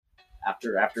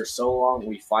After so long,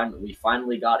 we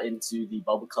finally got into the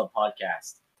Bubble Club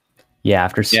podcast. Yeah,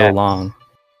 after so long.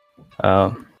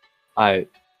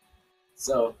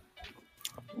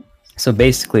 So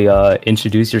basically,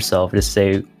 introduce yourself. Just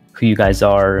say who you guys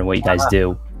are and what you guys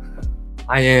do.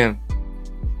 I am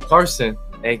Carson,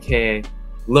 aka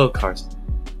Lil Carson.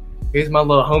 Here's my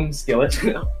little home skillet.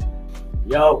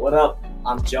 Yo, what up?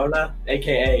 I'm Jonah,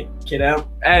 aka Kid M.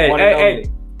 Hey,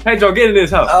 Pedro, get in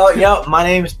this house. Oh, yo, my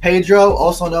name is Pedro,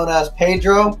 also known as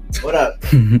Pedro. What up?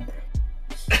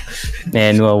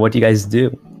 And what do you guys do?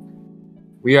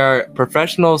 We are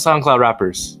professional SoundCloud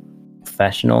rappers.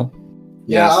 Professional?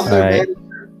 Yeah, I'm Alright.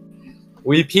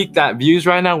 We peaked at views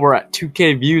right now. We're at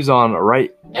 2K views on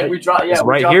And we dropped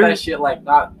here? that shit like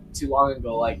not too long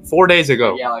ago, like 4 days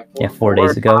ago. yeah, like 4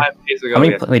 days ago. 5 days ago. How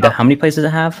many? yeah. Wait, how many plays does it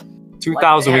have?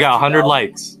 2,000. We got 100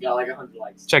 likes. We got like 100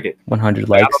 likes. Check it. 100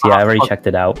 likes. Yeah, I already checked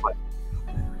it out.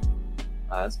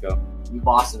 Let's go. We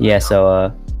Boston. Yeah,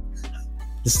 so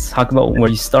let's talk about where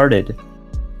you started.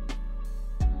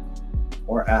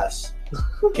 Or S.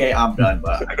 Okay, I'm done,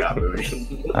 but I got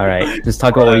moving. All right, just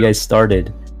talk about where you guys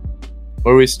started.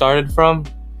 Where we started from?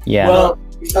 Yeah. Well,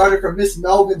 we started from Miss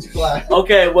Melvin's class.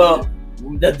 Okay, well,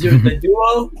 the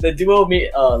duo, me,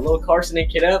 Lil Carson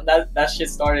and Kid M, that shit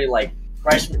started like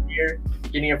freshman year,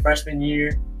 beginning of freshman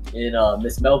year in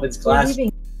Miss Melvin's class,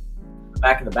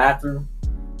 back in the bathroom.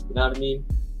 You know what I mean?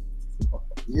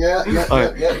 Yeah.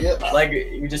 Like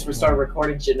we just started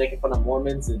recording shit, making fun of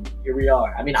Mormons, and here we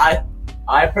are. I mean,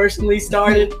 I personally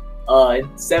started in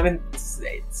 7th,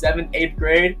 8th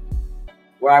grade,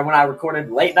 when I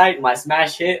recorded Late Night, my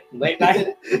smash hit Late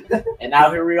Night, and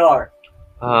now here we are.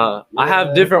 I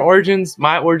have different origins.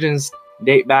 My origins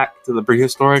date back to the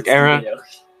prehistoric era.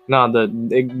 No,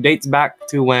 it dates back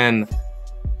to when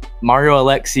Mario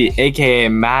Alexi, aka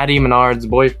Maddie Menard's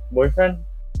boyfriend,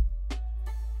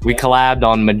 we collabed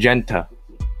on Magenta.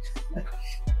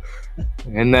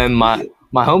 And then my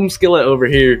home skillet over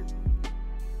here,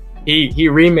 he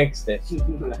remixed it.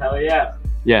 Hell yeah.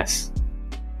 Yes.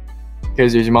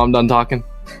 Because is your mom done talking?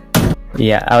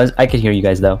 Yeah, I could hear you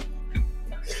guys though.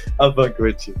 I'll fuck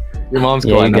with you. Your mom's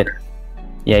Yeah, going. you're good.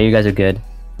 Yeah, you guys are good.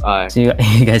 So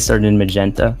you guys started in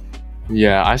Magenta.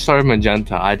 Yeah, I started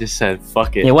Magenta. I just said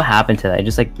fuck it. Yeah, what happened to that? It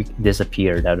just like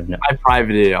disappeared out of nowhere. I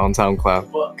privated it on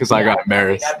SoundCloud because I got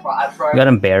embarrassed. You got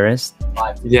embarrassed?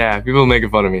 Yeah, people making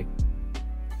fun of me.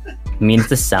 I mean, it's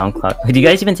the SoundCloud. Do you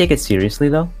guys even take it seriously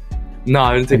though? No,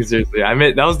 I didn't take it seriously.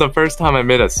 That was the first time I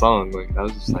made a song. Like that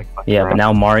was just like fucking Yeah, around. but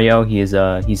now Mario, he's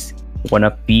one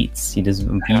up beats. He does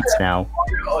beats now.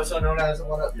 Also known as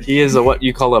one up. He is what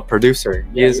you call a producer.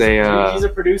 He's a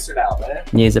producer now, man.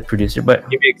 Yeah, he's a producer. But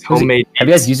He makes homemade. have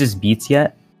you guys used his beats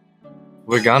yet?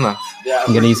 We're gonna. Yeah,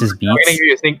 I'm gonna use his We're gonna beats. give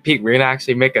you a sneak peek. We're gonna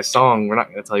actually make a song. We're not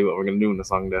gonna tell you what we're gonna do in the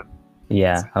song though.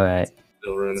 Yeah. All right.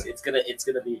 Still ruin it. it's gonna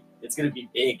be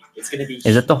big. It's gonna be.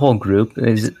 Is it the whole group?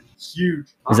 Is huge?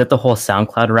 it the whole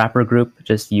SoundCloud rapper group?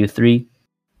 Just you three?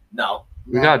 No.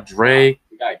 We got Drake.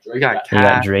 We got Drake. We got You got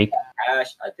Cash. Drake. Cash.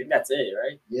 I think that's it,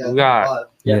 right? Yeah, We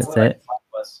got- Yeah, it's that's like it.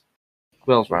 5+.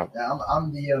 Who else, Rob? Yeah,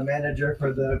 I'm the manager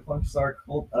for the Punkstar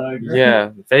Cult. Group.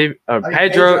 Yeah, Pedro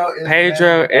Pedro is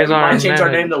Pedro the- is We our might change our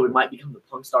manager. name though. We might become the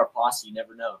Punkstar Posse. You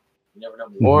never know. You never know.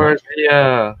 Or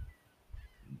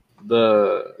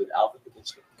the With Alpha.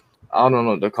 I don't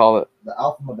know what to call it. The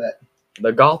alphabet.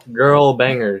 The Goth Girl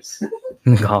Bangers.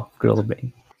 Golf girl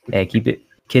bang. Yeah, keep it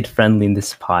kid friendly in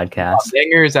this podcast.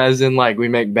 Bangers as in like we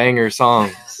make banger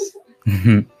songs.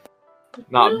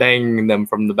 Not banging them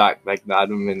from the back like that. I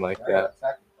don't mean like that.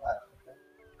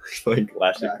 Like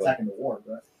last year. Attacking the war,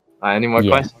 bro. Any more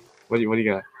Yeah. questions? What do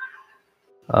you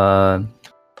got?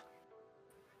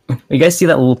 You guys see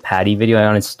that little Patty video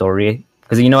on his story?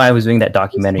 Because I was doing that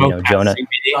documentary. Jonah.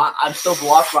 I'm still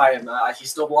blocked by him.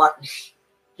 He's still blocked me.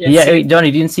 Yeah, wait, Jonah,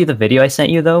 you didn't see the video I sent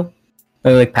you though?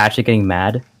 Like Patrick getting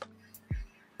mad.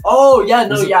 Oh yeah,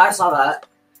 no, yeah, I saw that.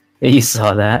 Yeah, you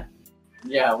saw that.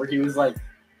 Yeah, where he was like,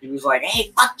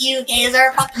 "Hey, fuck you,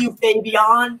 Gazer, fuck you, baby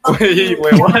on." Fuck you,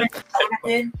 Wait, what?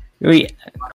 Jonathan." Wait,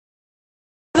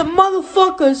 The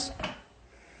motherfuckers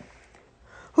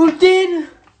who did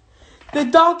the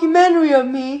documentary of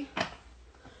me,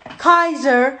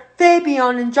 Kaiser,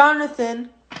 Fabian, and Jonathan,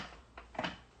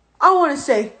 I want to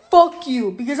say fuck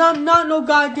you because I'm not no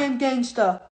goddamn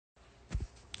gangsta.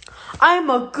 I am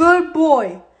a good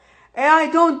boy and I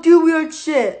don't do weird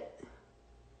shit.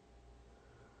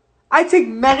 I take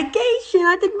medication.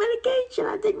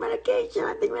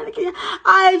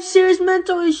 I have serious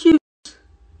mental issues.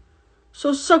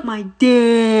 So suck my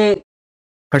dick.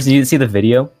 Carson, you didn't see the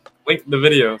video? Link the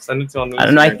video. Send it to on the I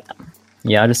don't know. Instagram.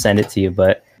 Yeah, I'll just send it to you.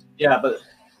 But Yeah, but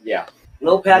yeah.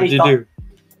 Lil Patty. What'd you do?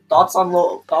 Thoughts on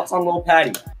Lil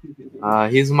Patty?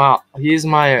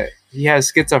 He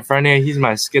has schizophrenia. He's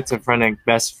my schizophrenic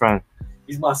best friend.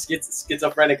 He's my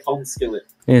schizophrenic home skillet.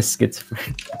 It's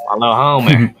schizophrenic. Hello,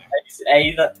 homie.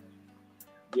 Hey,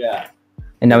 yeah.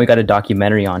 And now we got a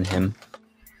documentary on him.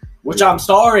 Which I'm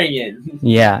starring in.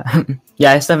 Yeah.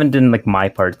 Yeah, I still haven't done like my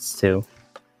parts too.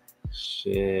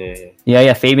 Shit.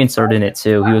 Yeah, Fabian started in it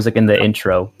too. He was like in the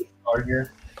intro. Start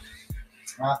here.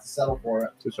 I have to settle for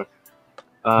it. Too short.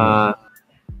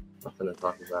 Nothing to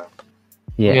talk about.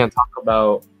 Yeah. We're gonna talk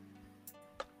about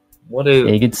what Yeah,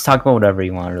 is you can just talk about whatever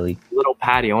you want, really. Little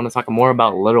Patty. I want to talk more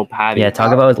about Little Patty. Yeah,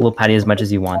 talk about Lil Patty as much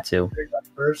as you want to.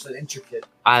 Diverse and intricate.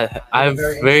 I'm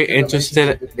Very very interested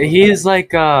interested. relationship with He's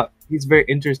like he's very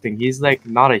interesting. He's like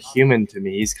not a human to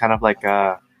me. He's kind of like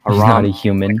a He's not a haram.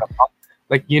 human.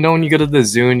 Like you know when you go to the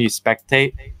zoo and you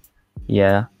spectate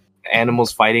Yeah.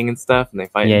 animals fighting and stuff, and they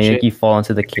fight Yeah, and you, shit. you fall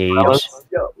into the cage.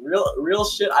 Yo, real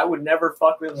shit. I would never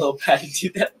fuck with Lil Patty. Do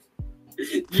that.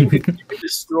 You would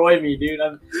destroy me, dude.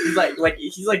 He's like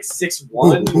he's like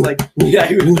 6'1". He's like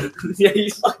he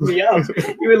fucked me up.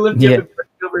 He would lift me up and put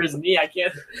me over his knee. I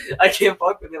can't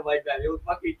fuck with him like that. He would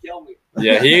fucking kill me.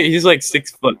 Yeah, he's like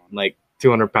 6 foot, like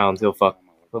 200 pounds. He'll fuck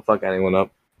anyone up.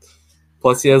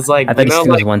 Plus, he has like I thought he was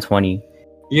like 120.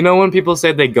 you know when people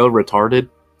say they go retarded.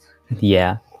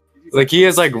 Yeah. Like he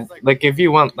is like if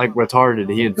you want like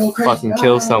retarded, he'd Go crazy. fucking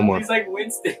kill someone. He's like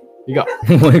Winston. You got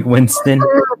Like Winston.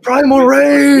 primal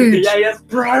rage. Yeah, he has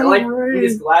Primal like when rage.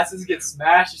 his glasses get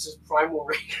smashed. It's just primal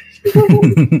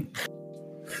rage.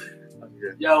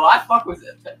 Yo, I fuck with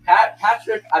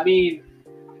Patrick. I mean,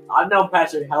 I've known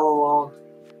Patrick hella long.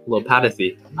 Little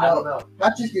Patty. I don't know.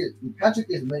 Patrick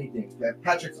is many things. You have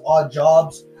Patrick's Odd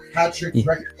Jobs, Patrick's Yeah.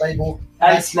 record label,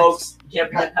 Patty Patrick's- smokes. You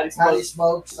can't forget Patty Patty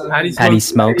smokes. smokes. Patty Patty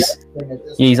smokes. Yeah,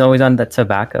 he's always on that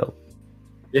tobacco.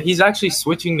 Yeah, he's actually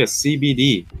switching to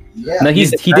CBD. Yeah. No, he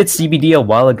did CBD a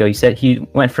while ago. He said he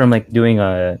went from like doing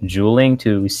jeweling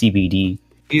to CBD.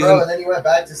 He's Bro, and then he went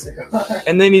back to cigar.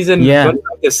 and then he's in Yeah. went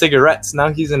back to cigarettes.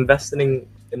 Now he's investing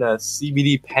in a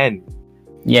CBD pen.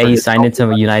 Yeah, he signed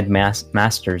into United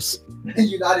Masters.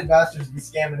 United Masters be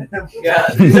scamming him.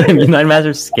 Yeah. United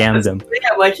Masters scammed him.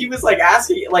 Yeah, like he was like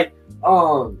asking, like,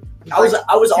 I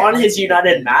was on his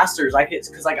United Masters. I could,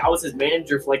 cause like I was his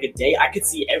manager for like a day. I could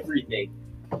see everything,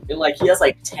 and like he has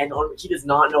like 10 on. He does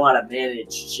not know how to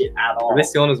manage shit at all. Are they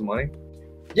stealing his money?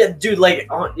 Yeah, dude. Like,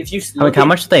 if you Like, how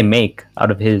much do they make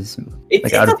out of his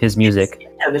out of his music?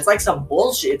 And it's like some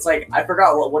bullshit. It's like I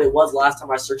forgot what it was last time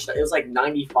I searched it. It was like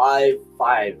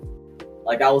 95-5.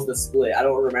 Like that was the split. I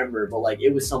don't remember, but like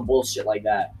it was some bullshit like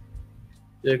that.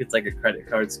 I feel like it's like a credit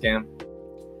card scam.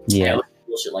 Yeah. It was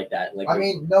bullshit like that. Like I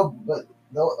mean, no, but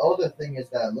the other thing is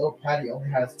that Lil Patty only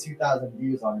has 2,000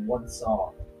 views on one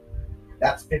song.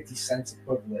 That's 50 cents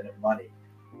equivalent of money.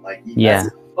 Like, Yeah.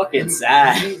 that's fucking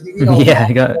sad. You need a Yeah, lot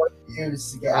I got- more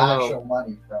views to get Oh. actual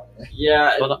money from it.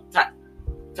 Yeah, But-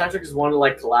 Patrick has wanted to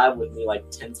like collab with me like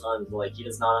 10 times, but like he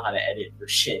does not know how to edit for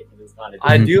shit. He does not edit.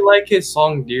 I do like his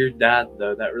song "Dear Dad"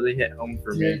 though. That really hit home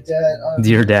for Dear me. Dad,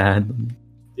 Dear Dad.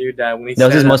 Dear Dad, when he That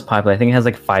was his said, most popular. I think it has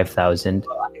like 5,000.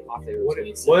 I think my favorite What was when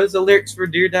he said, what is the lyrics for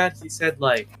 "Dear Dad"? He said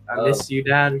like "I miss you,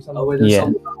 Dad" or something. "Oh, wait, there's Yeah.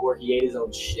 something where he ate his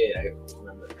own shit." I don't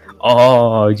remember.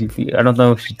 Oh, I don't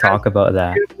know if we should talk about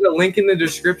that. There's a link in the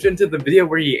description to the video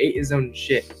where he ate his own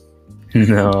shit.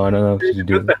 No, I don't know if we should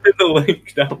do Put that. that in the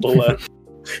link down below.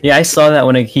 Yeah, I saw that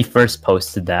when he first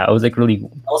posted that. I was like really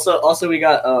Also, we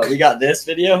got this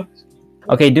video.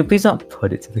 okay. Dude, please don't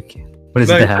put it to the camera. What is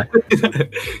No, that?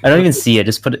 I don't even see it.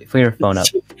 Just put your phone up.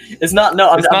 It's not. No,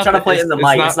 I'm It's not trying to the- play it in the it's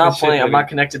mic. not It's not the shit playing. I'm video. not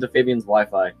connected to Fabian's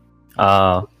Wi-Fi.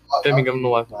 Oh, Fabian, give him the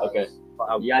Wi-Fi. Okay.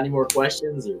 You got any more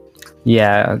questions? Or?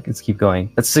 yeah. Let's keep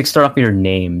going. Let's like start off with your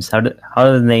names. How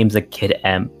are the names like Kid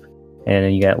Emp, and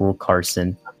then you got Little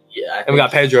Carson. Yeah, And we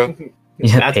got Pedro.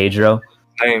 Yeah, That's- Pedro.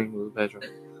 Name was Pedro.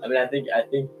 I mean,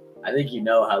 I think you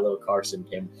know how Lil Carson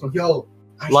came. Yo,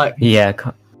 Like- Yeah,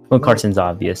 Little Carson's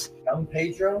obvious. young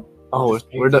Pedro. Oh,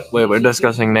 we're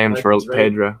discussing names for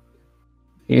Pedro.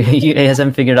 He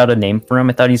hasn't figured out a name for him.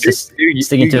 I thought he's just Dude,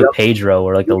 sticking to a Pedro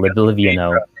or like a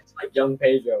Liviano. It's like young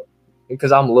Pedro.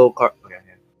 because I'm Lil Car. Okay,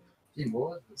 yeah. Gee,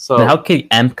 what? So Then how could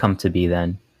Emp come to be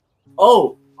then?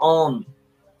 Oh,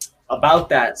 about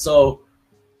that. So,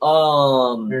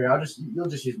 Here, you'll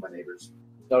just use my neighbors.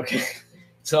 okay.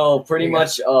 So pretty Yeah.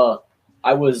 much,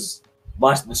 I was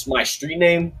my street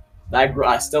name that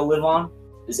I still live on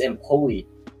is Empoli.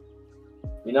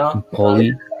 You know.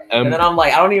 Holy. And then I'm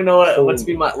like, I don't even know what to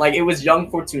be my like. It was Young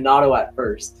Fortunato at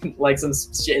first, like some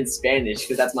shit in Spanish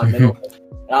because that's my middle name.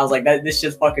 And I was like, this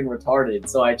shit's fucking retarded.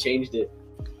 So I changed it,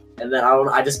 and then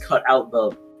I just cut out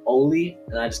the Oli,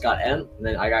 and I just got M, and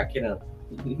then I got Kid Amp.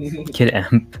 Kid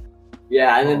Amp.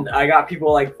 Yeah, and then I got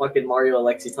people like fucking Mario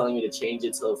Alexi telling me to change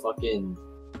it to fucking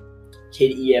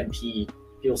Kid EMP.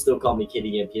 People still call me Kid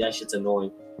EMP. That shit's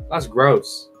annoying. That's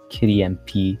gross. Kid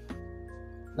EMP.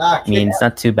 Nah, I mean, it's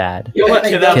not too bad. You know what?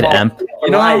 Kid Kid Amp.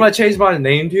 You know what I'm gonna change my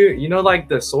name to? You know, like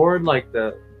the sword, like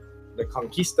the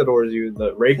conquistadors use,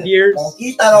 the rapiers.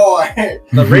 Conquistador.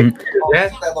 The rapiers, yeah.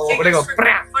 Conquistador. When they go,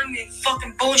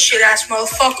 Fucking bullshit ass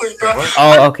motherfuckers, bro.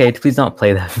 Oh, okay. Please don't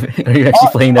play that. Are you actually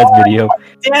playing that video?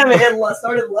 Damn it! It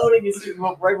started loading as soon-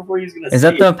 right before he was gonna. Is that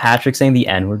speak. the Patrick saying the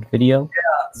N-word video?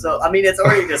 So I mean, it's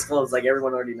already disclosed. Like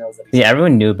everyone already knows that. Yeah,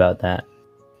 everyone knew about that.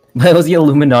 But it was the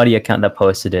Illuminati account that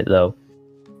posted it, though.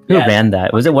 Who Yeah. ran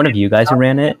that? Was it one of you guys who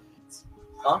ran it?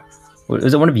 Huh?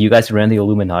 Was it one of you guys who ran the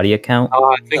Illuminati account?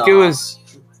 I think it was.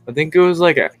 I think it was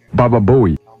like a. Baba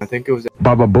Booey. I think it was.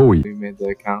 Baba Booey. We made the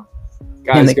account. And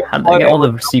Guys, how did they get all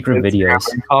the secret videos?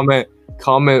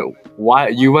 Comment why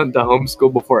you went to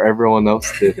homeschool before everyone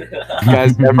else did.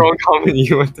 Guys, everyone comment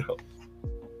you went to.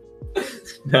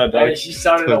 No, Hey, she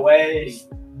started away.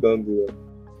 don't do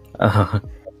that.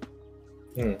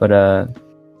 Hmm. But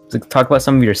to talk about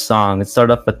some of your songs. Let's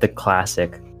start off with the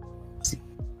classic.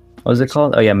 What was it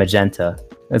called? Oh yeah, Magenta.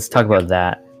 Let's talk about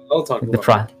that. Don't talk The about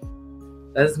pro. that.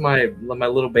 That's my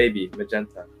little baby,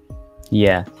 Magenta.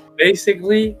 Yeah.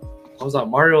 Basically, I was at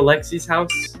Mario Alexi's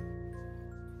house,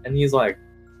 and he's like,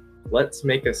 "Let's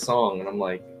make a song," and I'm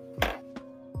like,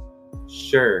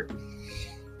 "Sure."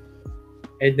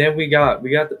 And then we got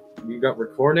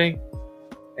recording,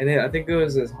 and then I think it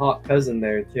was his hot cousin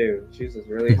there too. She was this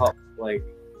really hot, like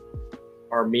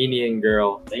Armenian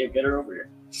girl. Hey, get her over here.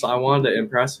 So I wanted to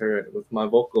impress her with my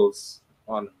vocals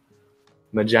on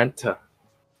Magenta.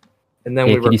 And then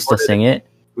Hey, we can you still recorded sing it?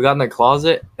 We got in the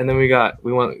closet, and then we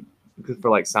went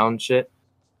for like sound shit.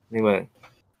 And he went,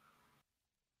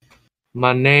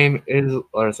 "My name is,"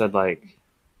 or I said like,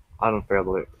 I don't forget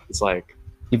the lyrics. It's like,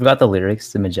 You forgot the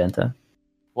lyrics to Magenta.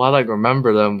 well, I like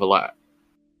remember them, but like,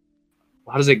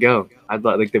 how does it go? I'd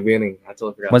like the beginning. I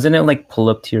totally forgot. Wasn't it like pull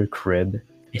up to your crib or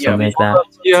Yeah, something like that?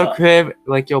 Yo, crib,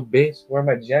 like yo, bitch, where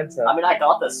Magenta? I mean, I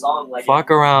got the song. Like,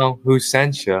 Fuck around, who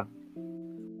sent ya?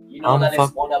 you know I'm that fuck-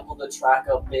 it's one up on the track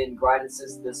up, been grinding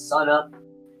since the sun up,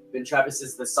 been trapping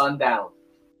since the sun down.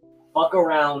 Fuck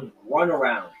around, run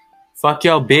around. Fuck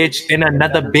yo, bitch, and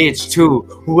another bitch too.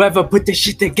 Whoever put this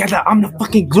shit together, I'm the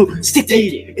fucking glue. Stick to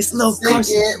it. It's Lil Stick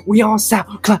Carson. it. We on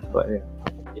SoundCloud. But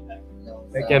yeah,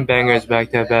 making bangers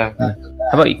back to back. How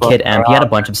about you, Kid Amp? He had a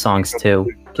bunch of songs too.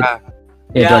 Yeah,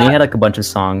 Yeah. Johnny had like a bunch of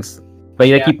songs, but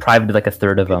he Yeah. he privated like a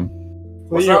third of them.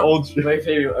 What's up? Wait,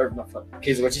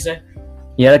 Casey, what'd you say?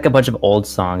 He had like a bunch of old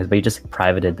songs, but he just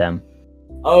privated them.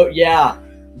 Oh yeah,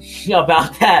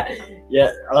 about that. Yeah.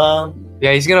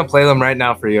 Yeah, he's gonna play them right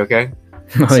now for you, okay?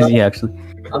 Oh, is he actually?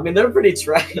 I mean, they're pretty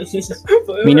trash.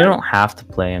 I mean, you don't have to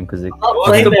play him because I'm not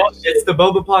playing that shit. It's the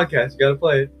Boba podcast. You gotta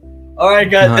play it. All right,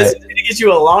 guys, All this is gonna get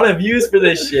you a lot of views for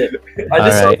this shit. All right,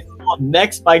 this All right. song is called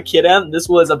Next by Kid M. This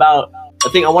was about, I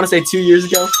think, I want to say 2 years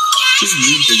ago. 2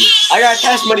 years ago. I got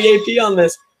Cash Money AP on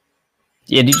this.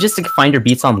 Yeah, did you just like find your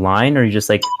beats online, or you just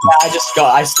like?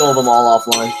 I stole them all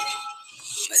offline.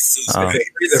 Oh,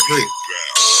 These are free.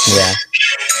 yeah.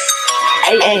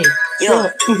 Hey, yo.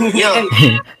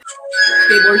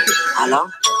 Hello?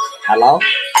 Hello?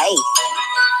 Hey,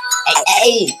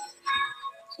 Hey.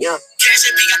 yo.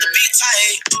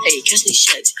 Hey, catch me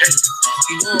shit. Hey,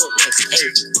 you know what? Hey,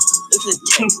 look at the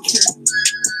text.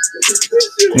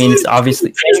 I mean, it's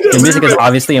obviously your music has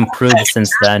obviously improved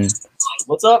since then.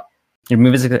 What's up? Your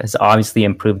music has obviously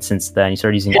improved since then. You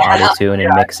started using autotune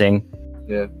and mixing.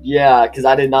 Yeah, because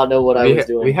I did not know what I was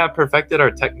doing. We have perfected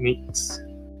our techniques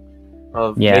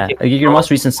of Yeah, making like your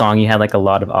most recent song, you had like a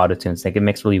lot of autotunes. Like it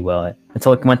mixed really well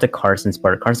until it went to Carson's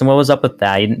part. Carson, what was up with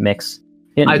that? You didn't mix.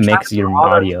 You I didn't tried mix to your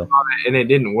auto-tune audio. and it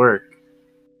didn't work.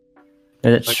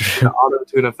 That's Like, true. the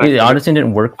auto-tune effect. Wait, the autotune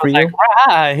didn't work for I was you. like,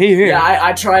 "Ah, here. Yeah,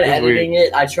 I tried It was editing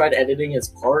it. I tried editing his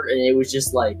part, and it was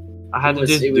just like I had to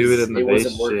just do it in the it bass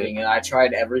wasn't working. shit. And I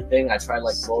tried everything. I tried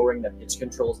like lowering the pitch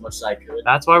control as much as I could.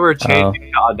 That's why we're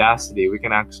changing to Audacity. We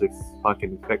can actually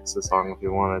fucking fix the song if we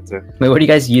wanted to. Wait, what do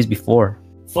you guys use before?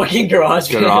 Fucking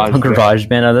GarageBand. Garage.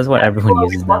 GarageBand. Oh, that's what everyone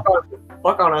uses now.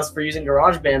 Fuck on us for using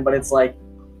GarageBand, but it's like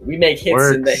we make hits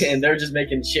and, Works. and they're just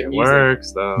making shit It music.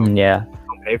 works though. Yeah.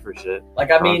 Don't pay for shit.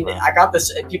 Like I mean, GarageBand. I got this.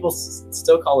 People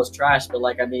still call us trash, but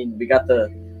like I mean, we got the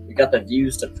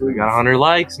views to prove. We got 100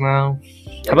 likes now.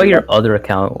 How about your other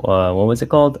account? What was it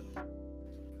called?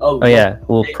 Oh, Oh yeah,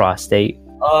 Little Prostate.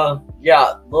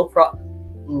 Yeah, Lil Pro.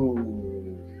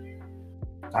 Ooh.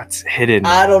 That's hidden.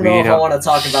 I don't know We if I want to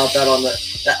talk about that on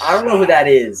the. I don't know who that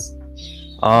is.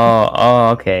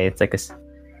 Okay. It's like a.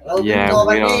 Yeah,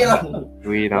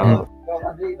 we don't.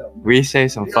 We say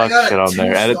some fuck shit on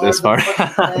there. Edit this part.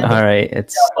 All right,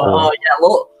 it's cool. Yeah,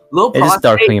 Lil It's just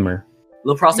Dark Prostate. Creamer.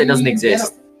 Lil Prostate doesn't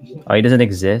exist. Oh, he doesn't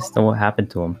exist. Then what happened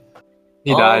to him?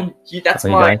 He died. That's Oh,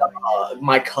 he my died?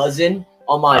 my cousin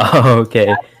on my Oh, okay.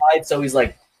 side. So he's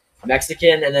like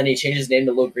Mexican, and then he changed his name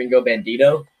to Lil Gringo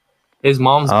Bandito. His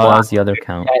mom's Oh, that black. was the other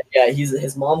count. Yeah,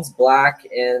 his mom's black,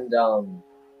 and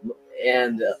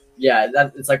yeah,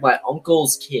 that it's like my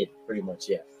uncle's kid, pretty much.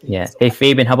 Yeah. Yeah. Hey,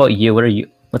 Fabian, how about you?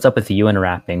 What's up with you and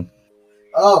rapping?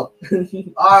 Oh,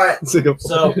 all right.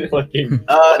 So,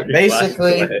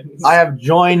 Basically, I have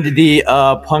joined the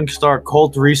Punk Star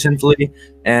cult recently,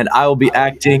 and I will be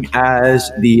acting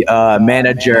as the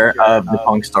manager of the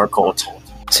Punk Star cult.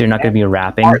 So you're not gonna be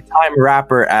rapping? Part-time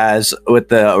rapper as with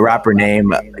the rapper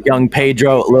name Young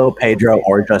Pedro, Lil Pedro,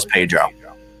 or just Pedro.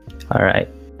 All right.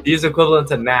 he's equivalent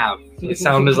to Nav. His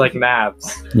sound is like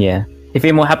Nav's. Yeah. Hey,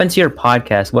 Fabian, what happened to your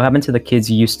podcast? What happened to the kids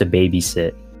you used to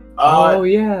babysit?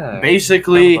 Yeah.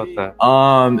 Basically, How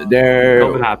about that? there.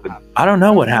 COVID happened. I don't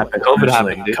know what happened. COVID honestly.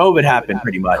 happened, dude. COVID happened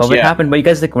pretty much. COVID yeah. happened, but you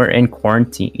guys were in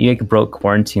quarantine. You broke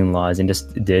quarantine laws and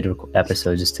just did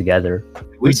episodes just together.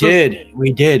 We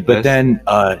did, but This- then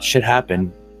shit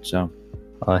happened. So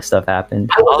Stuff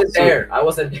happened. I wasn't Also- there. I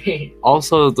wasn't there.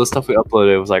 Also, the stuff we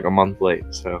uploaded was like a month late,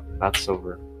 so that's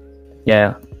over.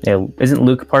 Yeah. Yeah. Isn't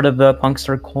Luke part of the Punk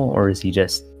Circle, or is he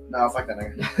just? no, fuck that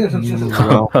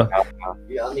nigga.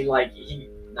 Yeah, I mean, like he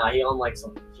on like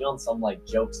some like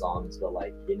joke songs, but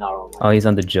like he's not on like, Oh, he's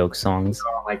on the joke songs.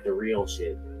 not on, like the real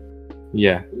shit.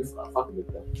 Yeah. He's fucking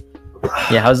with them.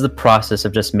 Yeah. How's the process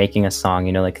of just making a song?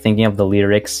 You know, like thinking of the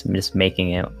lyrics, and just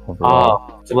making it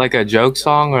overall. Oh, like a joke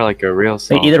song or like a real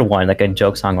song? Like either one, like a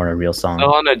joke song or a real song. So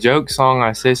on a joke song,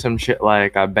 I say some shit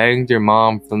like, I banged your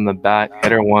mom from the back,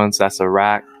 hit her once, that's a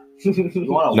rack.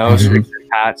 No strings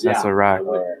attached, that's a rack.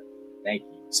 Thank you.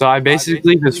 So I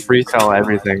basically just freestyle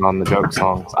everything on the joke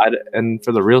songs. And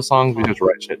for the real songs, we just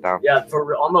write shit down. Yeah,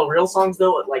 on the real songs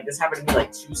though, like this happened to me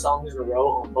like 2 songs in a row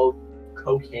on both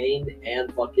cocaine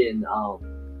and fucking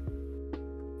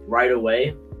Right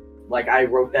Away. Like I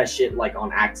wrote that shit like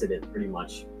on accident, pretty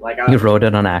much. Like You wrote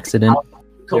it on accident.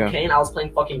 cocaine. I was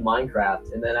playing fucking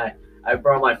Minecraft, and then I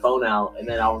brought my phone out, and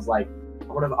then I was like, I'm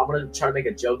gonna try to make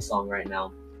a joke song right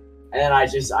now, and then I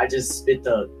just spit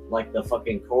the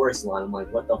fucking chorus line. I'm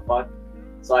like, what the fuck?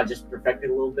 So I just perfected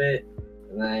a little bit,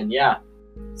 and then yeah,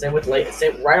 same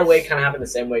Right Away kind of happened the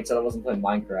same way. So I wasn't playing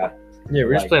Minecraft. Yeah,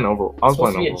 we're Like, just playing over. I It was was supposed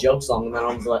to playing be a over. joke song, and then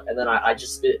I was like, and then I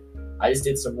just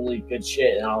did some really good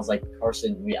shit, and I was like,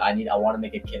 Carson, I want to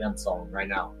make a Kid M song right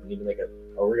now. We need to make a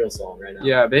real song right now.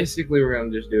 Yeah, basically we're gonna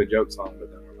just do a joke song, but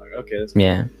then we're like, okay, this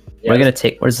Yeah.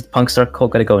 Where's the Punk Star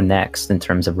Cult gonna go next in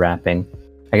terms of rapping?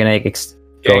 Are you gonna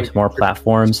go to more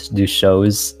platforms, do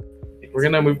shows, we're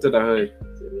gonna move to the hood.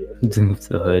 move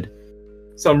to the hood?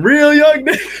 Some real young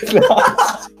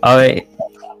niggas. Oh, wait.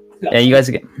 Yeah, you guys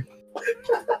get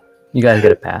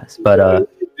a pass. But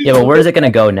yeah, but where is it gonna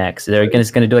go next? They're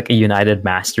just gonna do like a United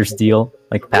Masters deal,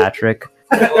 like Patrick.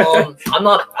 I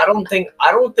don't think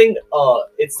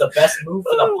it's the best move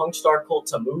for the Punk Star Cult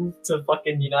to move to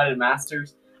fucking United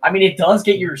Masters. I mean, it does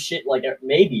get your shit like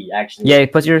maybe actually. Yeah,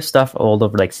 it puts your stuff all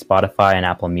over like Spotify and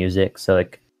Apple Music, so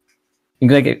like you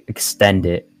can like extend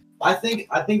it. I think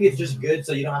it's just good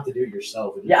so you don't have to do it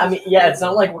yourself. Yeah, I mean, yeah, it's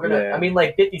not like we're gonna. Yeah. I mean,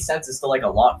 like 50 cents is still like a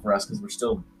lot for us because we're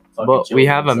still. Fucking But we children,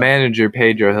 have a so- manager,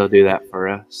 Pedro. He'll do that for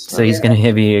us. So he's gonna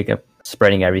be like,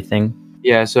 spreading everything.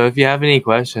 Yeah. So if you have any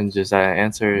questions, just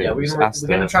answer. Yeah, we're just gonna, ask we're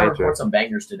gonna the try to Pedro. record some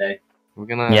bangers today. We're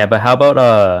gonna. Yeah, but how about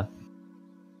are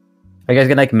you guys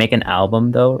gonna like make an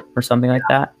album though, or something like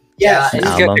that? Yes, An it's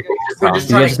album. We're just You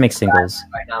trying guys just make singles.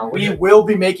 right now. we will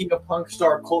be making a Punk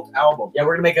Star cult album. Yeah,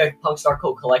 we're gonna make a Punk Star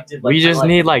Cult collective. We just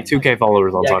need like 2K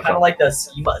followers on Yeah, TikTok. kind of like the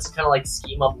schema. It's kind of like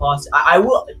Schema Plus. I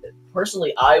will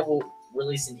personally. I will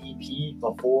release an EP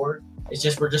before. It's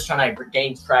just we're just trying to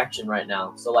gain traction right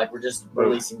now. So like we're just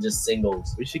releasing just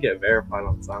singles. We should get verified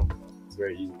on SoundCloud. It's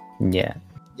very easy. Yeah.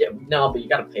 Yeah, no, but you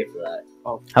gotta pay for that.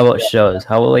 How about shows?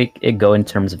 How will like it go in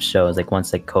terms of shows? Like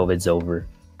once like COVID's over.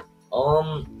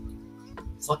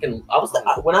 Fucking. I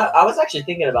was actually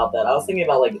thinking about that. I was thinking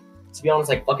about like, to be honest,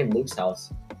 like fucking Luke's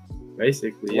house.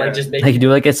 Basically, yeah. Like just Like make do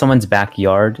like at someone's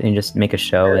backyard and just make a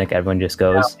show. Like everyone just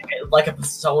goes. like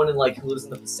someone in like who lives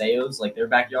in the Paseos, like their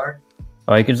backyard.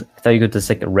 Or I thought you could just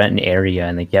like rent an area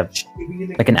and like you have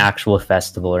like an actual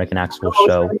festival or like an actual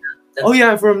show. Oh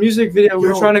yeah, for a music video, we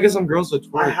were Yo, trying to get some girls to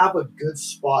I twerk. have a good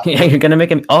spot. Yeah, you're gonna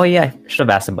make him. Oh yeah, I should have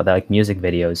asked him about that, like music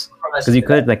videos, because you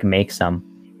could like make some.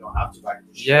 You don't have to back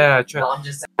the shit. Yeah, try. No, I'm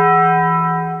just.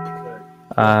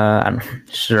 I'm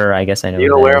sure. I guess I know. You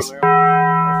who know that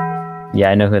where? is. Yeah,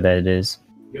 I know who that is.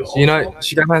 You know,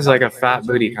 she kind of has like a fat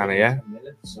booty, kind of, yeah.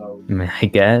 I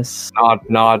guess.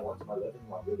 Nod.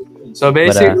 So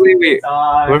basically,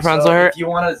 we're friends with her. If you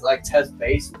want to like test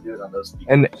bass, do it on those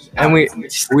people. and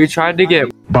we tried to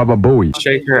get Baba Booey.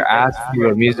 shake her ass to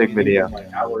a music video.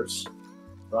 Hours.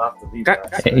 We'll have to leave Got-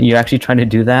 that. You actually trying to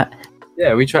do that?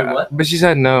 Yeah, we tried, What? but she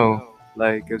said no.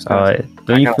 Like, it was kinda-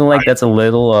 Don't you kinda feel like like- that's a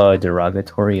little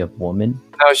derogatory of woman?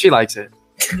 no, she likes it.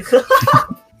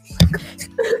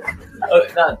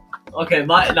 Okay,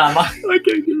 my. I can't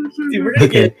give a Dude, we're gonna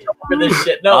get in trouble for this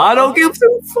shit. No, I don't give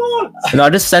two fucks. No, I'll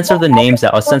just censor the names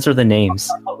out. I'll censor the names.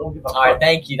 All right,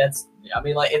 thank you. That's. I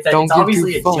mean, like it's Don't it's give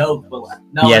obviously two a fucks. joke, but like,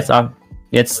 no. Yeah,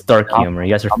 it's dark humor.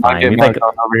 You guys are I'm not fine. getting We like, fucked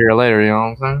up over here later. You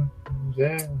know what I'm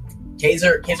saying? Yeah.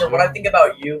 Kaiser, what I think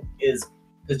about you is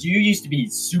because you used to be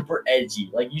super edgy.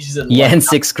 Like you used to. yeah, in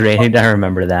 6th grade, I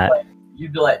remember that.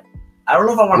 You'd be like, I don't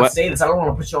know if I want to What? say this. I don't want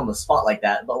to put you on the spot like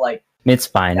that, but like It's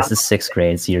fine. It's the 6th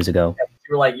grade. It's years ago.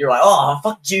 you're like, oh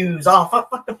fuck Jews, oh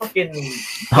fuck the fucking.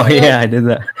 Oh yeah, I did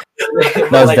that.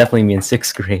 That was definitely me in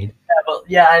 6th grade.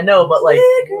 Yeah, I know, but like,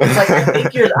 it's like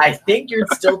I think you're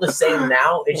still the same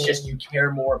now. It's just you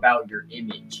care more about your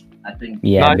image. I think.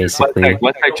 Yeah, No, basically.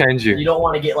 Let's change You you. don't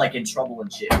want to get like in trouble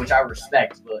and shit, which I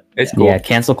respect, but It's cool. Yeah,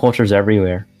 cancel culture's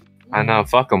everywhere. I know.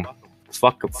 Fuck them.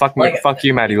 Fuck me. Like, Fuck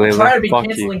you, Maddie I'm trying to be Layla. Fuck you.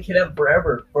 canceling Kid Up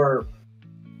forever for.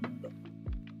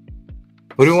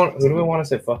 Who do we want to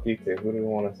say fuck you to? Who do we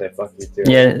want to say fuck you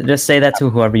to? Yeah, just say that to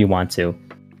whoever you want to.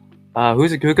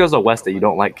 Who goes to West that you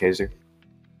don't like, Kaiser?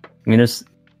 I mean, there's.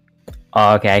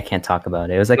 Oh, okay, I can't talk about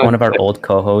it. It was like No, one of our old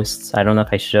co-hosts. I don't know if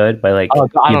I should, but like Oh,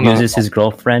 I he don't know. abuses his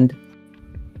girlfriend.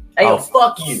 Hey, yo, Oh,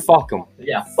 fuck you. Fuck him.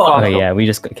 Yeah, fuck Oh you. yeah, we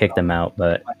just kicked him out.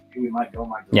 But We might go,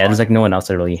 might go. yeah, there's like no one else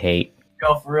I really hate.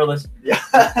 Go for real. Let's.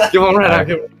 Give him right Uh, now.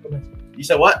 Give him. You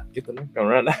said what? Get the neck on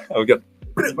right now. Oh, good.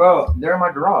 Bro, they're in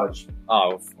my garage.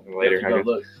 Oh, later. I Go guess.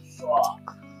 look.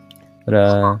 But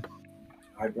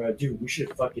Alright, bro, dude, we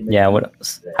should fucking. yeah, what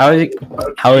else? How are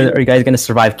you guys gonna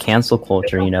survive cancel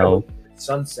culture? You know,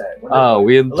 Sunset. Oh,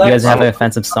 we. you guys have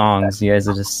offensive songs. You guys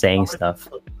are just saying stuff.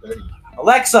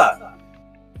 Alexa,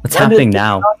 What's When happening did-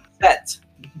 now? set.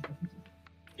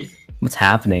 What's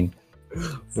happening?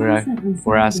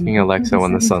 We're asking Alexa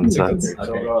when the sun sets. I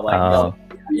don't know, like, Oh,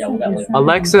 yeah, we got like.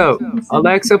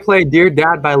 Alexa, play "Dear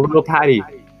Dad" by Little Patty.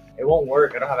 It won't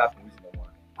work. I don't have Apple Music no more.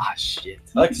 Ah, shit.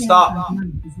 Alexa, stop.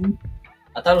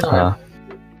 I thought it was on. uh,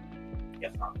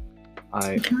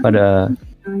 I but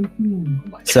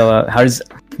so how does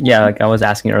like I was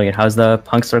asking earlier, how's the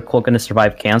punkster cult gonna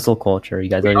survive cancel culture? You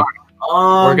guys are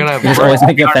we're gonna. you guys always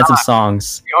making offensive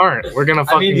songs. We aren't. We're gonna I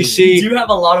fucking. mean, you we see. do have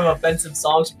a lot of offensive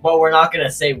songs, but we're not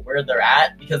gonna say where they're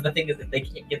at because the thing is that they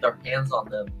can't get their hands on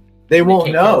them. They won't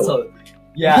can't know. cancel-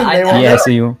 Yeah, I They know won't Yeah, about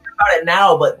so you it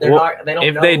now, but they're Well, not. They don't.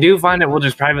 If know. they do find it, we'll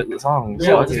just private the songs.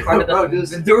 Yeah, Fuck just it. private Bro, the-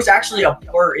 just- there was actually a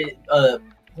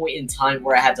point in time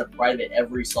where I had to private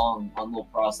every song on Lil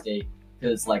Prostate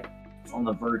because like it's on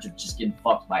the verge of just getting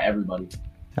fucked by everybody.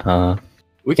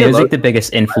 We it can was look. like the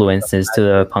biggest influences to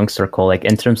the punk circle, like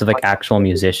in terms of like actual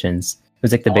musicians. It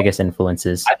was like the biggest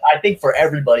influences. I think for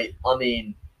everybody. I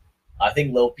mean, I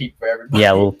think Lil Peep for everybody.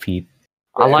 Yeah, Lil Peep.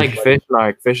 I like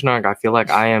Fishnark. Fishnark. I feel like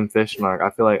I am Fishnark.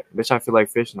 I feel like bitch. I feel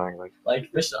like Fishnark. Like Like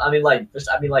fish. I mean, like fish.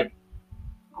 I mean, like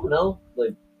I don't know,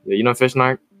 like yeah, you know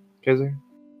Fishnark, Kaiser.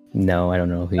 No, I don't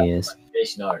know who he is.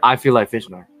 fish nard. I feel like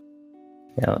Fishnark.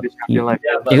 Yeah, Bitch, I he, feel like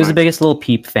Yeah, but he was the biggest Lil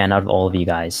Peep fan out of all of you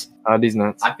guys. these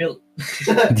nuts. I feel.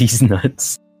 These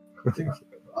nuts. I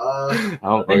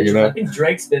don't I fucking know. think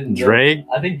Drake's been. Drake.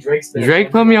 I think Drake's been.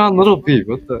 Drake put me on Little Peep.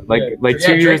 What the like Yeah,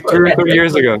 2 years, Drake put- 2 or yeah, 3 Drake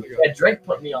years put- ago. Yeah, Drake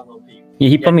put me on Lil Peep. Yeah,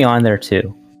 he put me on there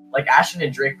too. Like Ashton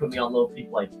and Drake put me on Lil Peep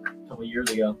like a couple years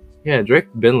ago. Yeah, Drake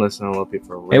been listening to Little Peep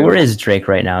for a Hey, while. where is Drake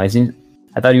right now? Is he?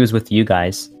 I thought he was with you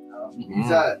guys.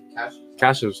 He's at Cash.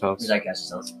 Cash's house? Who's that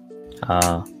guy's house?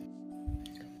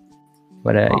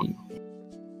 But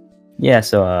yeah.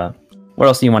 So where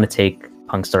else do you want to take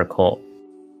Punkstar Cult?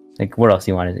 Like, where else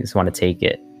do you want to just want to take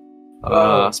it?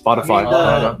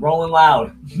 Spotify. Rolling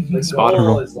Loud. Spotify.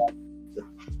 goal is like to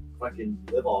fucking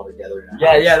live all together. in a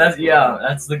Yeah, house.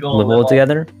 that's the goal. Live all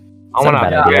together. I Not a wanna.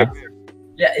 bad idea.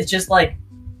 Yeah, it's just like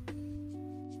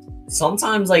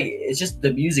sometimes like it's just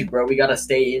the music, bro. We gotta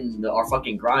stay in our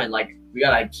fucking grind. Like we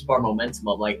gotta keep our momentum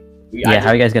up. Like Yeah, how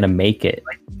are you guys gonna make it?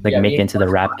 Like, Yeah, make me it into the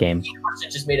rap game?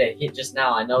 just made a hit just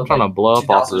now. I know. I'm trying to blow up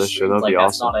off of this shit. That'd be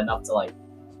That's awesome. not enough to like.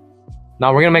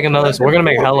 No, we're gonna make another. We're gonna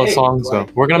make hella songs though.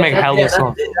 We're gonna make hella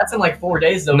songs. That's in like 4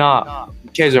 days though. Nah,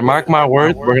 Kaiser, mark my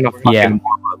words. We're gonna fucking. Yeah.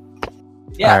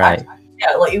 Yeah. All right.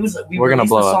 Yeah, like it was. We're gonna released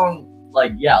blow the up. song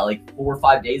like 4 or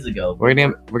 5 days ago. We're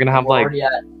gonna have We're like already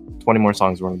at 20 more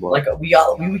songs we're gonna blow. like we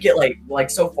would get like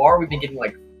so far we've been getting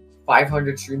like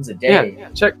 500 streams a day. yeah.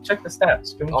 Check the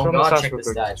stats. Show Oh them god, stats check real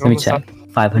the quick. stats. Show Let me them the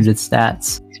check. 500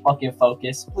 stats. Please fucking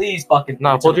focus. Please fucking.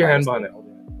 No, hold your hand behind it.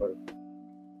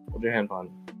 Hold your hand behind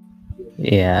it.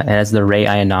 Yeah, it has the Rei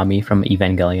Ayanami from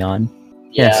Evangelion.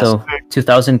 Yeah, so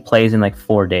 2,000 plays in like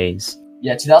 4 days.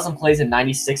 Yeah, 2,000 plays and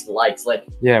 96 likes. Like,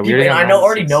 Yeah, we people, already have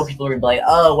already 96. know people are gonna be like,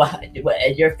 oh,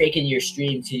 what, you're faking your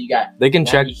stream till you got. They can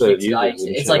check the 96 users likes. and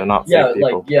It's shit. like, They're not yeah, fake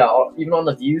people. even on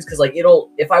the views, because like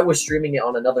it'll. If I was streaming it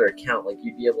on another account, like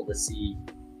you'd be able to see.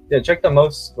 Yeah, check the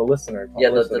listener. Yeah,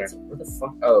 what the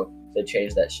fuck? Oh, they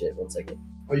changed that shit. 1 second.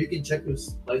 Or you can check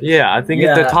who's like. Yeah, I think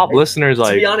Yeah. if the top listeners To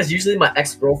like be honest, usually my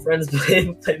ex-girlfriend's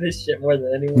play this shit more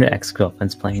than anyone. Your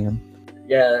ex-girlfriend's playing them.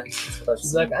 Yeah.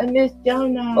 She's like, I miss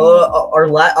Jonah.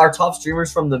 Our top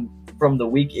streamers from the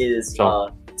week is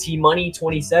T Money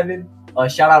 27.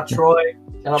 Shout out Troy. Shout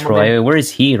out my man. Troy, where is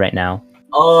he right now?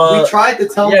 we tried to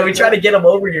tell. Yeah, him we tried to get him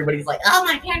over here, but he's like, oh,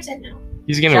 my parents said no.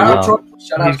 he's getting Shout out whipped. Troy.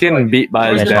 Shout out He's getting Troy. beat by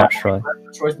Troy's his the Yeah, dad. Troy.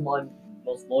 Troy's the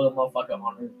most loyal motherfucker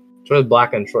on earth. Troy's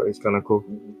black and short. He's kind of cool.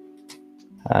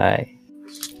 Hi.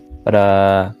 But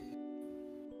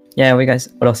yeah, what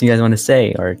else you guys want to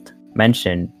say or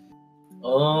mention?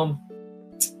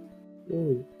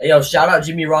 Hey, yo, shout out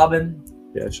Jimmy Robin.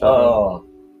 Yeah, shout out.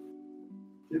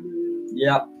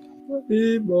 Yeah.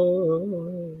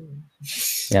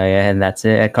 Yeah, and that's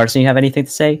it. Carson, you have anything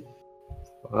to say?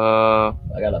 I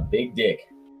I got a big dick.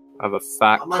 have a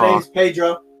fat My cock. name's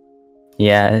Pedro.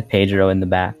 Yeah, Pedro in the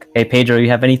back. Hey, Pedro, you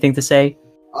have anything to say?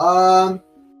 I'm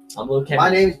Lil Kim. My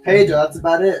name's Pedro. That's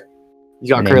about it. You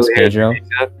got Your name's curly hair. Pedro.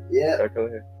 Yeah. Got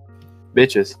curly hair.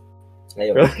 Bitches. Hey,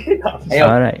 yo, Really? hey, yo,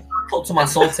 All right, pull to my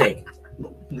soul take.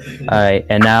 all right,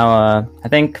 and now I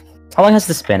think how long has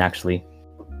this been actually?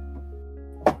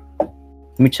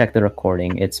 Let me check the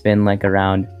recording. It's been like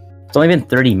around. It's only been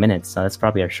 30 minutes, so that's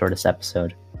probably our shortest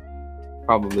episode.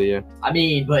 Probably, yeah. I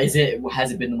mean, but has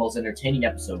it been the most entertaining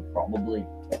episode? Probably.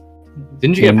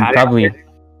 Didn't you get Yeah, Patty? probably.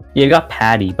 Yeah, you got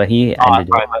Patty, but he Oh, ended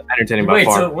it. probably not entertaining by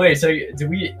far.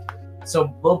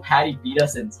 So Lil Patty beat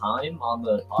us in time on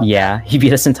the. Yeah, he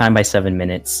beat us in time by 7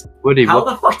 minutes. What did he How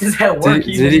whip? the fuck does that work?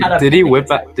 Did he whip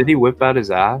out? Did he whip out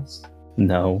his ass?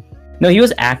 No, he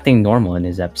was acting normal in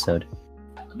his episode.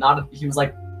 He was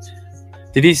like.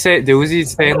 Did he say? Was he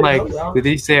saying I like? don't know. Did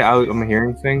he say I'm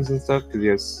hearing things and stuff? Because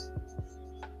yes,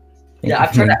 Yeah,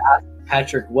 I've tried to ask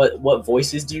Patrick what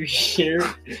voices do you hear?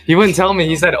 he wouldn't tell me.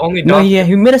 He said only. No, Doc- yeah,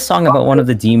 he made a song about one of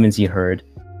the demons he heard.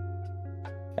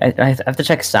 I have to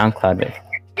check SoundCloud.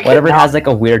 But whatever has like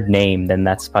a weird name, then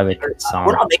that's probably a good We're song.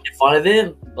 not making fun of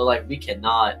him, but like we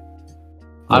cannot.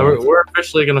 We're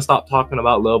officially gonna stop talking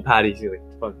about Lil Patty. He's like,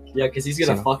 fuck, Yeah, because he's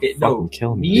gonna He's fucking fucking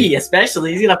kill me. me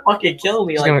especially. He's gonna fucking kill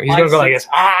me. He's Like gonna go like this.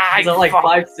 He's not like fuck.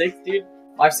 5'6", dude.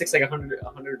 5'6", like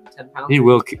 110 pounds. He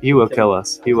will kill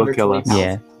us. He will kill us.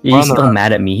 Yeah, We're on he's the- still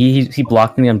mad at me. He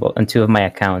blocked me on 2 of my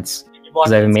accounts He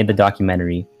because I made the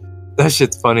documentary. That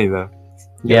shit's funny though.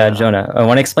 Yeah, Jonah, I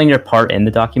want to explain your part in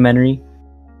the documentary.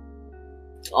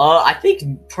 I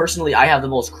think personally, I have the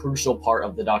most crucial part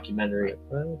of the documentary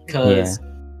because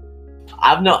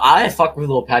I fucked with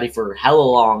Lil Patty for hella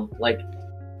long, like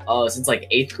since like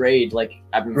 8th grade. Like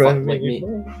I've been fucking like me,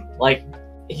 like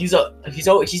he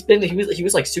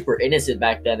was like super innocent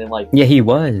back then, and like Yeah, he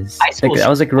was. High school Like, I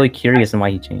was like really curious on why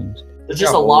he changed. there's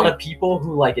just Yeah, a lot well, of people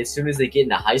who like as soon as they get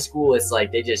into high school, it's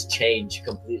like they just change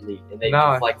completely and they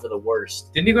No. like for the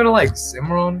worst. Didn't he go to like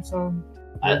Cimarron or something?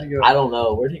 I Where'd he go? don't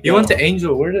know where did he He go? went to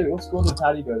Angel. What school did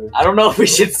Patty go to? I don't know if we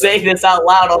should say this out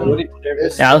loud. On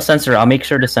Yeah, I'll censor it. I'll make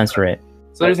sure to censor it.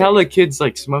 So there's hella kids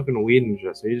like smoking weed and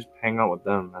shit. So he just hang out with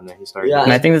them, and then he started. Yeah.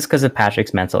 And I think that's because of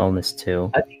Patrick's mental illness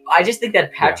too. I just think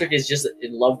that Patrick is just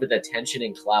in love with attention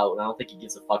and clout, and I don't think he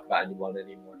gives a fuck about anyone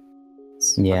anymore.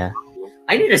 Yeah,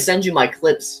 I need to send you my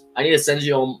clips. I need to send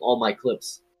you all my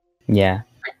clips. yeah.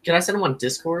 Can I send them on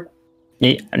Discord?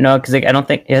 Yeah, no, because like, I don't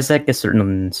think it has like a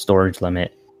certain storage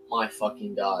limit. My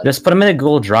fucking god. Just put them in a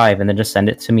Google Drive and then just send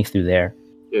it to me through there.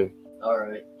 All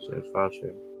right. Shit, foul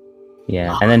shit.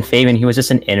 Yeah, and then Fabian, he was just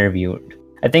an interview.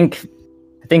 I think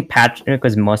Patrick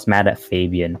was most mad at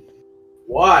Fabian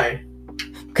Why?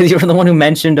 because you were the one who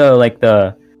mentioned like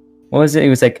the what was it? He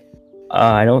was like,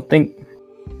 I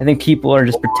think people are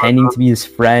just pretending to be his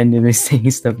friend and they're saying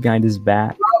stuff behind his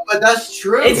back. But that's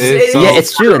true. It's Yeah,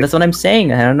 it's true. That's what I'm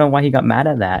saying. I don't know why he got mad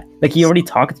at that. Like he already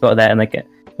talked about that in like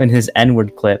in his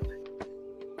N-word clip.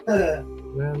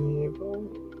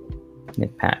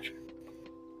 Nick Patrick.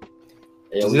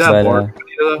 Yeah, You we- see that But, foreigner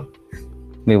video though?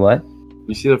 Wait, what?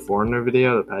 You see the foreigner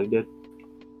video that Patty did?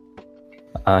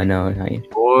 No, not yet.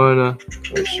 Wanna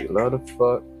lot of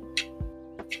fuck.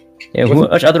 Yeah,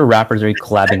 which other rappers are you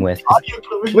collabing with?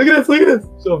 Look at this, look at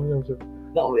this. Show me.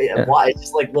 No, why? It's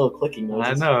just like little clicking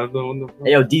noises. I know. The one that-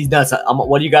 Hey, yo, D's nuts.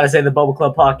 What do you got to say to the Bubble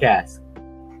Club podcast?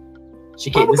 This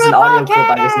is an audio clip.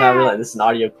 I just now realized this is an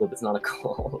audio clip. It's not a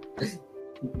call. That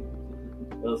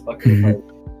was fucking funny.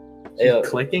 Hey, yo,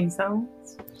 Clicking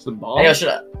sounds? It's a ball? hey, yo, shut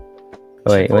up.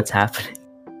 Wait, what's happening?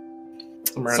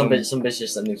 Some bitch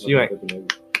just sent me You ain't- fucking clicking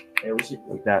noises. Hey, we should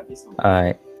Like that.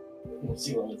 Alright, we'll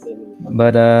see what I say.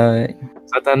 but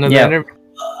Is that the end of Yeah. the interview?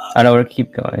 I know we'll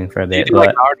keep going for a Do you bit, do like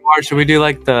but hard part? Should we do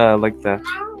like the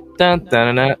dun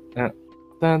dun dun dun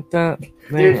dun dun?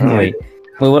 Dude, wait.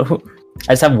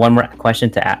 I just have one more question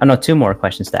to ask. Oh, no, two more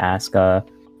questions to ask. Are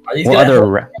these What gonna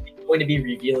other? going to be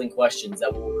revealing questions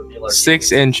that will reveal our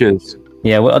 6 inches.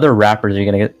 Yeah, what other rappers are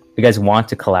you guys want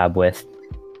to collab with?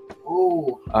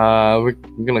 Ooh. We're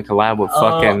gonna collab with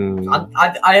fucking.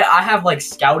 I have like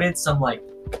scouted some like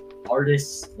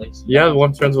artists like Yeah,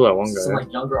 one friends with that one some guy.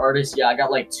 like younger artists. Yeah, I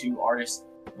got like 2 artists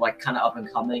like kind of up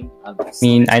and coming. I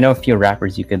mean, I know a few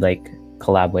rappers you could like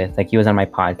collab with. Like he was on my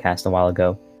podcast a while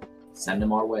ago. send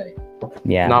them our way.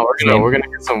 Yeah. No, we're gonna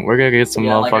get some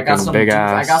Yeah, like, I got motherfucking some big dude,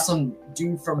 ass. I got some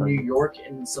dude from New York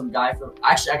and some guy from.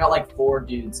 Actually, I got like 4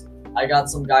 dudes. I got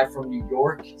some guy from New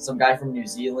York, some guy from New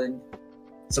Zealand,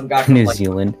 some guy from New like,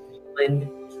 Zealand. England,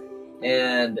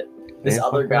 and this Yeah,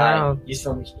 other fuck guy. around. He's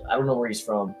from. I don't know where he's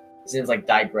from. His name's like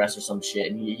Digress or some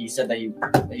shit, and he said that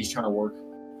he's trying to work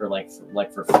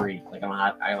for free. Like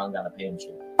I don't gotta pay him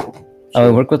shit. Oh,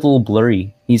 I work with Little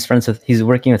Blurry. He's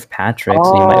working with Patrick,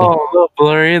 so you might. Oh, Lil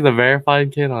Blurry, the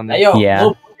verified kid on Hey it. yo, Yeah.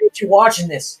 Lil, if you watching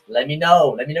this, let me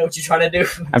know. Let me know what you're trying to do.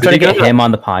 I'm Did trying he to get go to- him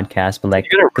on the podcast, but like,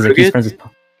 Did he go to because like he's Rugged? friends with.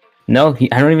 No,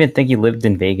 I don't even think he lived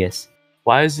in Vegas.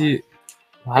 Why is he?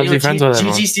 How's Hey, he friends with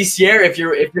everyone? GG Sierra, if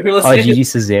you're Oh, listening. Gigi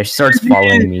Cesare. She starts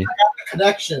following me.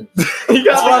 Connection. That's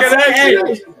what I'm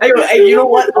saying. Hey, you know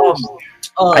what?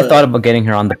 I thought about getting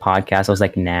her on the podcast. I was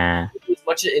like, nah. as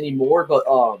much anymore, but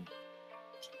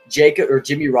Jacob or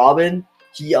Jimmy Robin,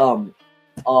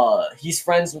 he's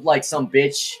friends with like some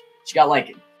bitch. She got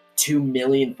like 2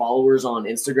 million followers on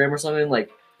Instagram or something.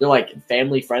 Like they're like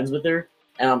family friends with her,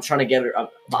 and I'm trying to get her.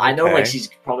 But I know like Okay. she's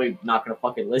probably not gonna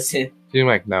fucking listen. You're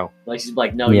like, no. Like she's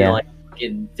like, no, Yeah. you're like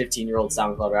fucking 15-year-old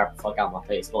SoundCloud rapper. Fuck out my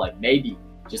face. But like maybe,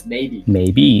 just maybe.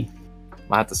 Maybe.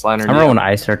 I have to slide her. I remember when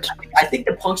I started. I think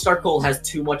the Punk Star Cult has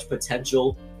too much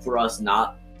potential for us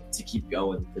not to keep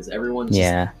going because everyone's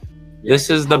Yeah. This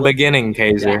is the beginning,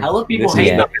 Kaiser. Yeah, hella people This is hate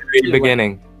the them. very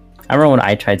beginning. I remember when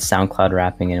I tried SoundCloud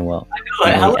rapping and well, Like,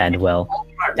 didn't hella really end well.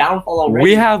 our downfall already.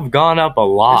 We have gone up a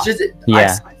lot It's just,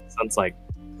 Yeah. since like.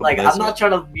 I'm not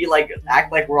trying to be like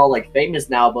act like we're all like famous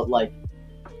now, but like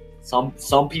some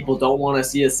people don't want to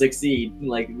see us succeed.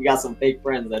 Like we got some fake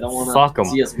friends that don't Fuck want 'em. to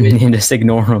see us win. Just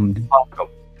ignore them. Fuck them.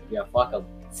 Yeah, fuck them.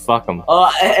 Fuck them.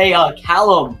 Hey,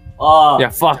 Callum. Yeah,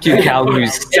 fuck you, Cal. You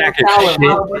sack of Callum, shit.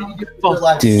 what are you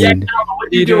doing? Dude. Yeah, Callum,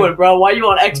 what you doing, bro? Why you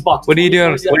on Xbox? What are you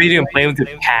doing? What are you doing? Playing with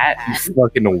your cat? You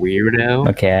fucking weirdo.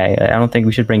 Okay, I don't think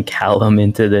we should bring Callum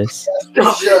into this.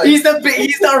 He's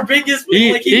our biggest.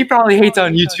 like, He probably hates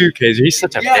on you too, Kaiser. He's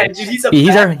such a yeah, bitch. dude,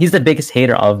 he's a. He's the biggest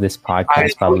hater of this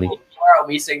podcast, probably. Are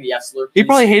we saying the F slur? He please?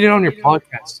 probably hated on your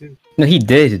podcast too. No, he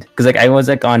did, because like I was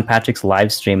like on Patrick's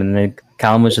live stream, and then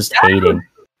Callum was just hating.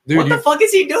 Dude, What the fuck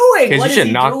is he doing? Kaiser, What you is should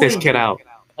he knock this doing? kid out.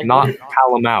 Like, Knock what-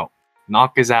 Callum out.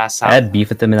 Knock his ass I out. had beef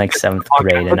with him in like 7th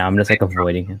grade, and now I'm just like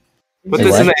avoiding him. Put Say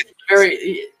this in what? the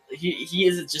Very. He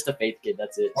is just a faith kid.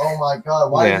 That's it. Oh my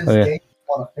god, why Yeah. is Oh, yeah. this game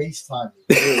want to FaceTime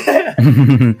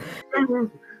me?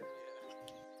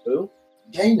 Who?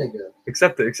 Gay nigga.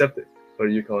 Accept it. What are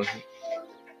you calling him?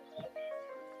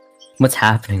 What's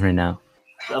happening right now?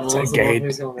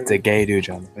 It's a gay dude,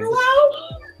 John.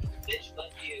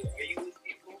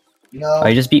 No. Oh,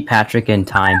 you just beat Patrick in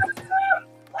time.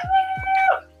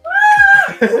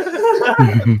 Who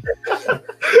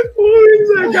is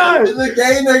that guy? It's a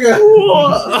gay nigga.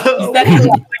 Is that how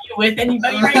you with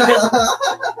anybody right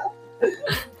now?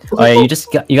 Oh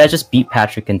yeah, you guys just beat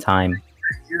Patrick in time.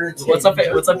 What's up,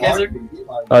 Kaiser?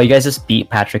 Oh, you guys just beat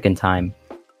Patrick in time.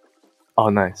 Oh,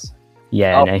 nice.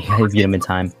 Yeah, Oh. no, you guys beat him in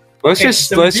time. Let's Okay, just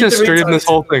so beat the stream this retards.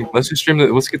 whole thing. Let's just stream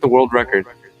it. Let's get the world record.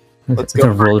 Let's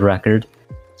go. The world record.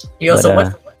 Yo, But, so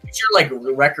what's your like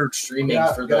record streaming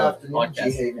for Good the afternoon, G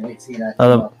podcast? Haven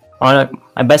 18.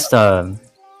 My best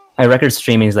my record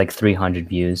streaming is like 300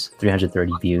 views,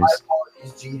 330 views. My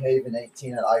apologies, G Haven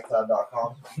 18 at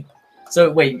iCloud.com. So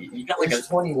wait, you got like It's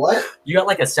 20 what?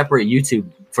 a separate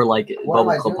YouTube for like What am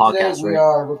I Bubble doing Club today? podcast, We right?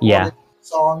 are recording Yeah.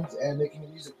 songs and making a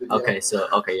music video.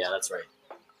 Okay, yeah, that's right.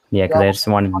 Yeah, because I just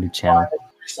wanted a new channel.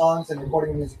 Songs and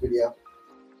recording a music video.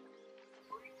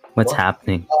 What's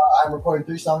happening? I'm recording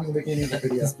 3 songs and making a music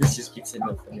video. This bitch just keeps hitting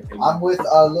up on your finger. I'm with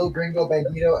Lil Gringo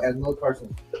Bandito and Lil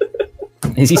Carson.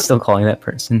 Is he still calling that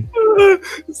person?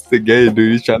 It's the gay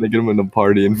dude. He's trying to get him in the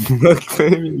party and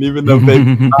even though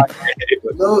baby.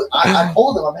 I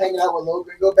told him I'm hanging out with Lil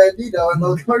Gringo Bandito and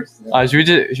Lil Carson. Should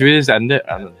we just end it?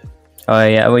 I don't know. Oh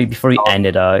yeah, wait, before we end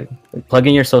it, plug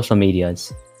in your social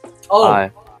medias. Oh,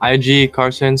 IG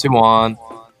Carson Suwan,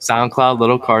 SoundCloud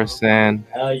Little Carson.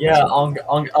 yeah. I'm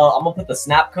gonna put the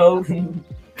snap code.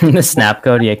 The snap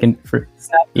code, yeah,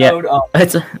 Snap Yeah. code.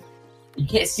 it's You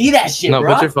can't see that shit, No,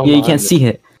 bro. put your phone. yeah, you behind can't it. see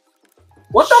it.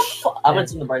 What the fuck? I'm gonna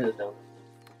turn the brightness down.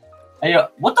 Hey, yo,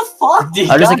 what the fuck, dude?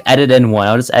 I'll just like edit in one.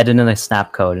 I'll just edit in a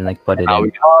snap code and like put it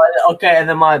in. Okay, and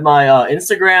then my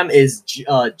Instagram is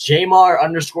Jmar_Vegas,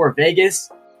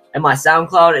 and my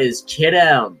SoundCloud is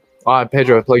Kidam. Alright,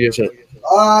 Pedro, plug your shit.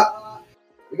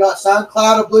 We got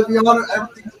SoundCloud, Obliviano,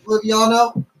 everything's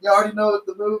Obliviano. You already know what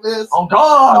the move is. Oh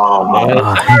God!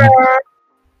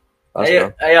 Let's Hey,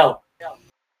 go. hey, yo.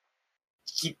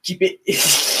 Keep it.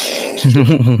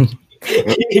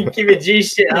 Keep it G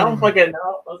shit. I don't fucking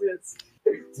know.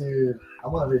 Dude,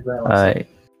 I'm gonna rebrand myself. Alright.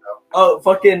 Oh,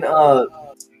 fucking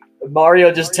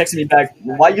Mario just texted me back.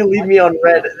 Why you leave me on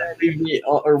red? Leave me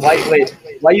or white? Wait,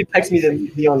 why you text me to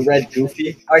leave me on red,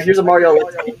 Goofy? All right, here's a Mario.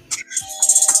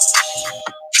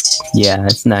 Yeah,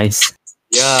 that's nice.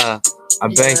 Yeah, I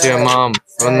banged your mom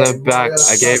from the back.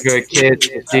 I gave her a kid.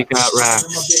 She got wrapped.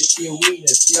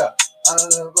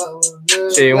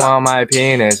 She want my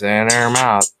penis in her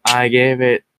mouth. I gave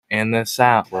it in the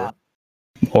south. Oh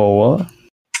what?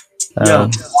 Yo,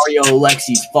 Mario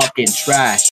Lexi's fucking trash.